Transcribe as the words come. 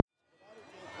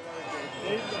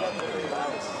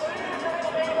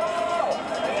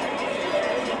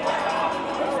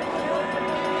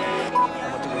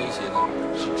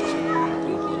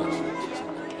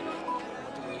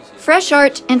Fresh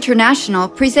Art International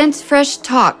presents Fresh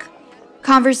Talk,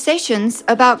 conversations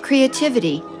about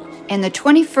creativity in the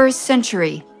 21st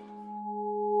century.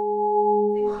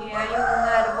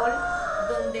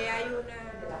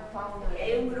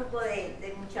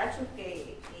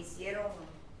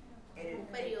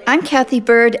 I'm Kathy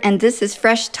Bird, and this is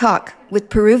Fresh Talk with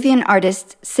Peruvian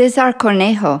artist Cesar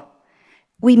Cornejo.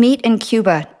 We meet in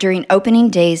Cuba during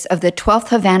opening days of the 12th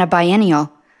Havana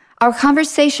Biennial. Our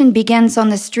conversation begins on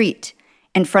the street,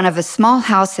 in front of a small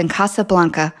house in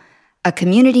Casablanca, a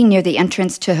community near the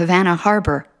entrance to Havana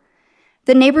Harbor.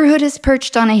 The neighborhood is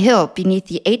perched on a hill beneath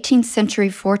the 18th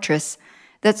century fortress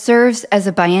that serves as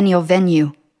a biennial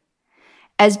venue.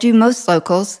 As do most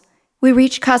locals, we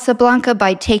reach Casablanca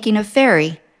by taking a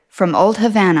ferry from Old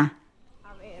Havana.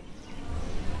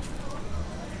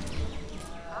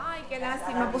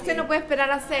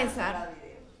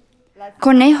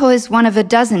 Cornejo is one of a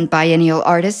dozen biennial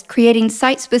artists creating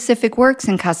site-specific works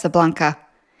in Casablanca.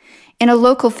 In a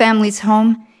local family's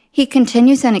home, he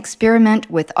continues an experiment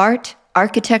with art,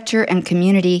 architecture, and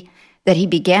community that he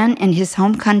began in his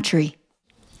home country.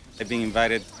 I've been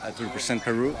invited to represent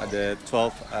Peru at the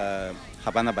 12th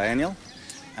Havana Biennial,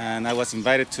 and I was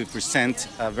invited to present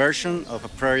a version of a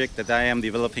project that I am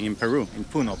developing in Peru, in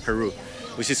Puno, Peru,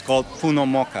 which is called Puno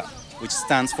MOCA, which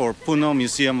stands for Puno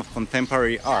Museum of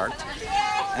Contemporary Art.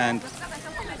 And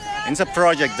it's a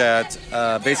project that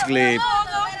basically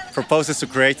proposes to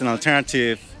create an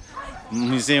alternative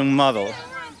museum model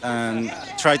and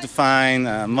try to find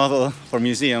a model for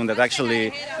museum that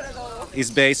actually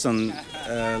is based on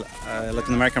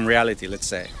Latin American reality, let's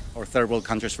say, or third world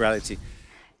countries' reality.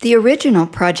 The original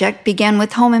project began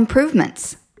with home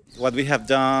improvements. What we have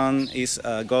done is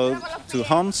go to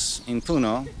homes in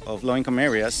Puno of low-income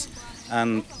areas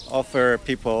and offer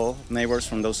people, neighbors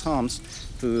from those homes,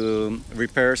 to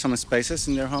repair some spaces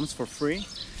in their homes for free,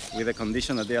 with the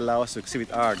condition that they allow us to exhibit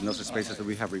art in those spaces that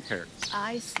we have repaired.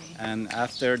 I see. And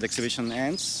after the exhibition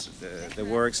ends, the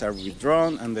works are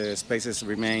withdrawn and the spaces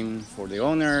remain for the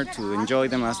owner to enjoy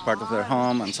them as part of their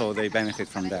home, and so they benefit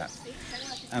from that.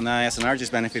 And I, as an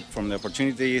artist, benefit from the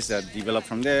opportunities that develop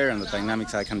from there and the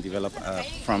dynamics I can develop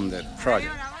from the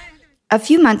project. A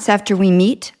few months after we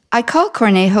meet, I call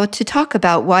Cornejo to talk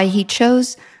about why he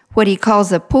chose what he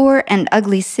calls a poor and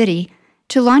ugly city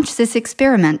to launch this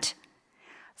experiment.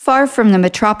 Far from the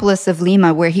metropolis of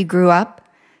Lima where he grew up,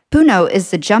 Puno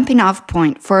is the jumping-off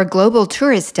point for a global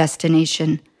tourist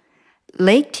destination.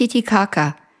 Lake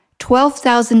Titicaca,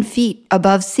 12,000 feet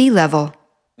above sea level.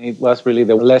 It was really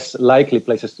the less likely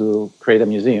places to create a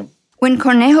museum. When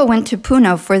Cornejo went to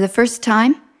Puno for the first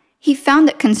time, he found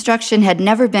that construction had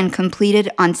never been completed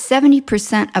on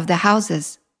 70% of the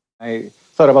houses. I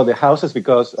thought about the houses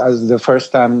because as the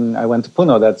first time I went to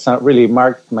Puno, that really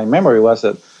marked my memory was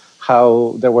that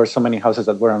how there were so many houses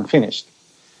that were unfinished.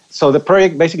 So the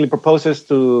project basically proposes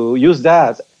to use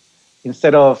that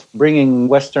instead of bringing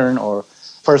Western or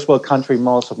first world country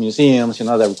models of museums,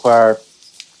 that require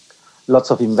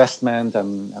lots of investment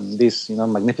and these,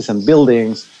 magnificent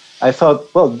buildings. I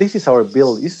thought, well, this is our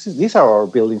build. These are our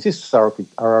buildings. This is our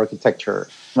architecture.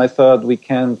 I thought we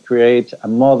can create a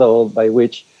model by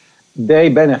which they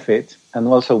benefit and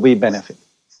also we benefit.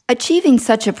 Achieving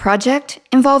such a project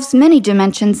involves many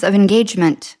dimensions of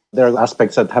engagement. There are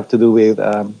aspects that have to do with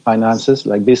finances,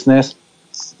 like business,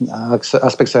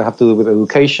 aspects that have to do with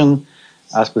education,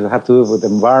 aspects that have to do with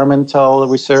environmental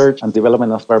research and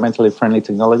development of environmentally friendly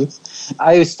technology.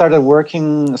 I started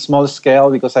working small scale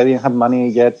because I didn't have money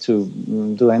yet to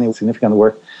do any significant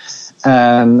work.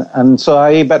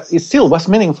 But it still was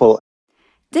meaningful.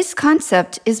 This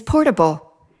concept is portable.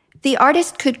 The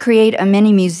artist could create a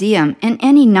mini museum in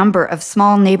any number of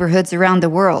small neighborhoods around the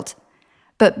world.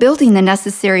 But building the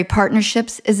necessary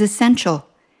partnerships is essential.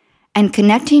 And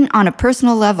connecting on a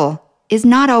personal level is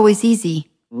not always easy.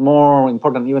 More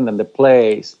important even than the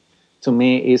place, to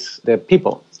me, is the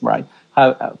people, right?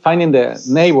 Finding the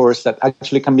neighbors that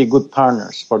actually can be good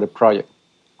partners for the project.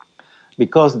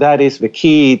 Because that is the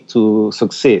key to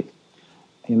succeed.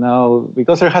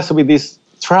 Because there has to be this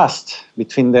trust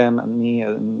between them and me,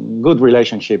 a good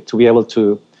relationship to be able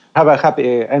to have a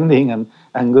happy ending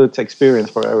and good experience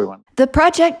for everyone. The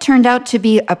project turned out to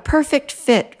be a perfect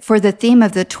fit for the theme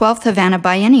of the 12th Havana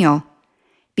Biennial,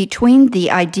 between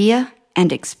the idea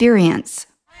and experience.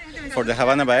 For the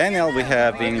Havana Biennial, we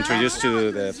have been introduced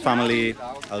to the family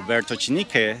Alberto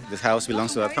Chinique. This house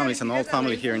belongs to that family. It's an old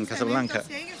family here in Casablanca.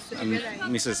 And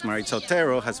Mrs. Maritza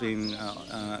Otero has been,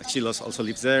 she also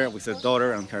lives there with her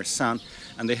daughter and her son,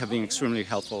 and they have been extremely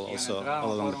helpful also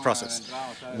all along the process.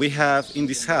 We have, in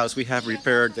this house, we have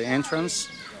repaired the entrance,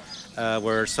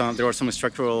 where there was some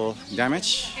structural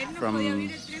damage from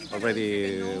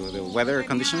already the weather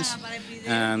conditions,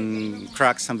 and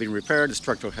cracks have been repaired, the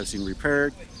structure has been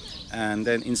repaired, and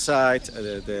then inside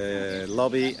the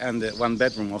lobby and the one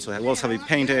bedroom walls have been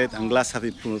painted and glass have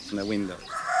been put in the window.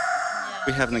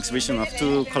 We have an exhibition of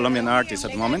 2 Colombian artists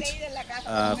at the moment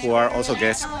who are also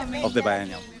guests of the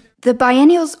biennial. The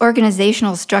biennial's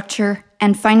organizational structure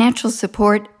and financial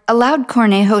support allowed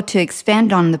Cornejo to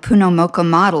expand on the Puno Mocha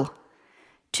model,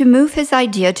 to move his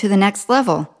idea to the next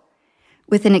level,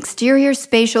 with an exterior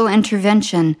spatial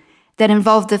intervention that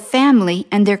involved the family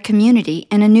and their community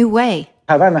in a new way.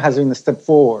 Havana has been a step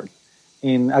forward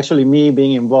in actually me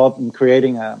being involved in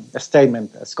creating a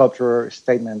statement, a sculpture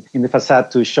statement in the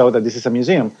facade to show that this is a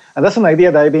museum. And that's an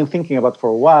idea that I've been thinking about for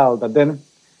a while, but then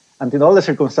until all the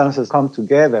circumstances come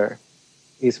together,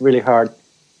 it's really hard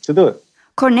to do it.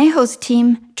 Cornejo's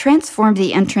team transformed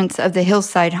the entrance of the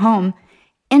hillside home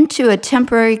into a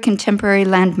temporary contemporary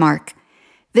landmark,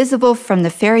 visible from the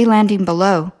ferry landing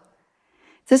below.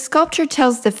 The sculpture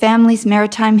tells the family's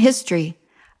maritime history.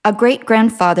 A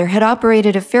great-grandfather had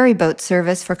operated a ferry boat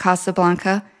service for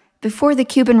Casablanca before the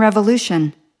Cuban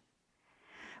Revolution.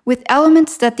 With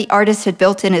elements that the artist had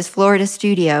built in his Florida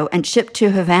studio and shipped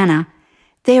to Havana,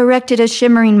 they erected a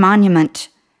shimmering monument,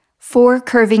 4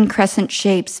 curving crescent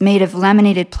shapes made of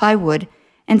laminated plywood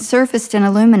and surfaced in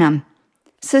aluminum.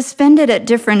 Suspended at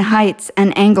different heights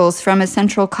and angles from a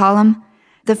central column,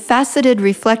 the faceted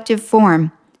reflective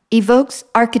form evokes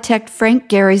architect Frank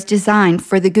Gehry's design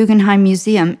for the Guggenheim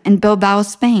Museum in Bilbao,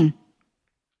 Spain.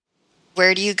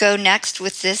 Where do you go next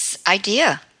with this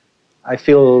idea? I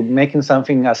feel making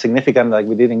something as significant like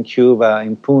we did in Cuba,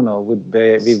 in Puno, would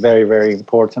be very, very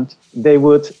important. They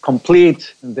would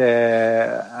complete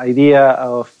the idea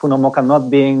of Puno Mocha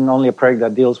not being only a project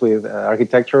that deals with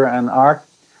architecture and art,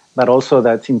 but also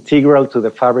that's integral to the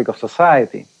fabric of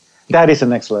society. That is the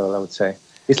next level, I would say.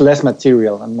 It's less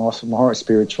material and more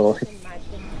spiritual.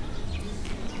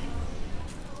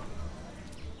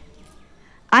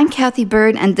 I'm Kathy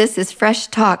Bird, and this is Fresh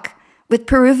Talk with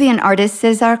Peruvian artist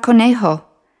Cesar Cornejo.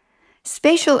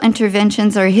 Spatial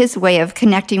interventions are his way of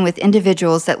connecting with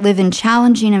individuals that live in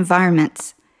challenging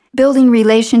environments, building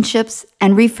relationships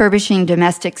and refurbishing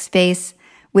domestic space.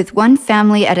 With one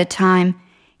family at a time,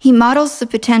 he models the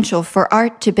potential for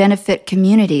art to benefit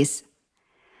communities.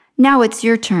 Now it's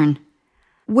your turn.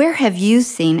 Where have you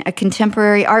seen a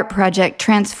contemporary art project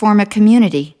transform a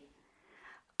community?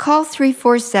 Call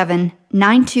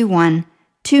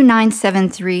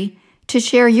 347-921-2973 to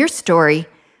share your story.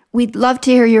 We'd love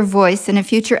to hear your voice in a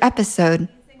future episode.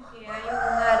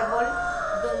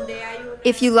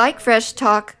 If you like Fresh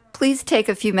Talk, please take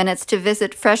a few minutes to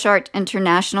visit Fresh Art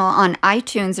International on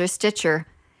iTunes or Stitcher.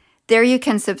 There you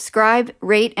can subscribe,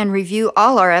 rate, and review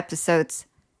all our episodes.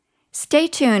 Stay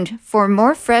tuned for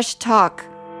more Fresh Talk.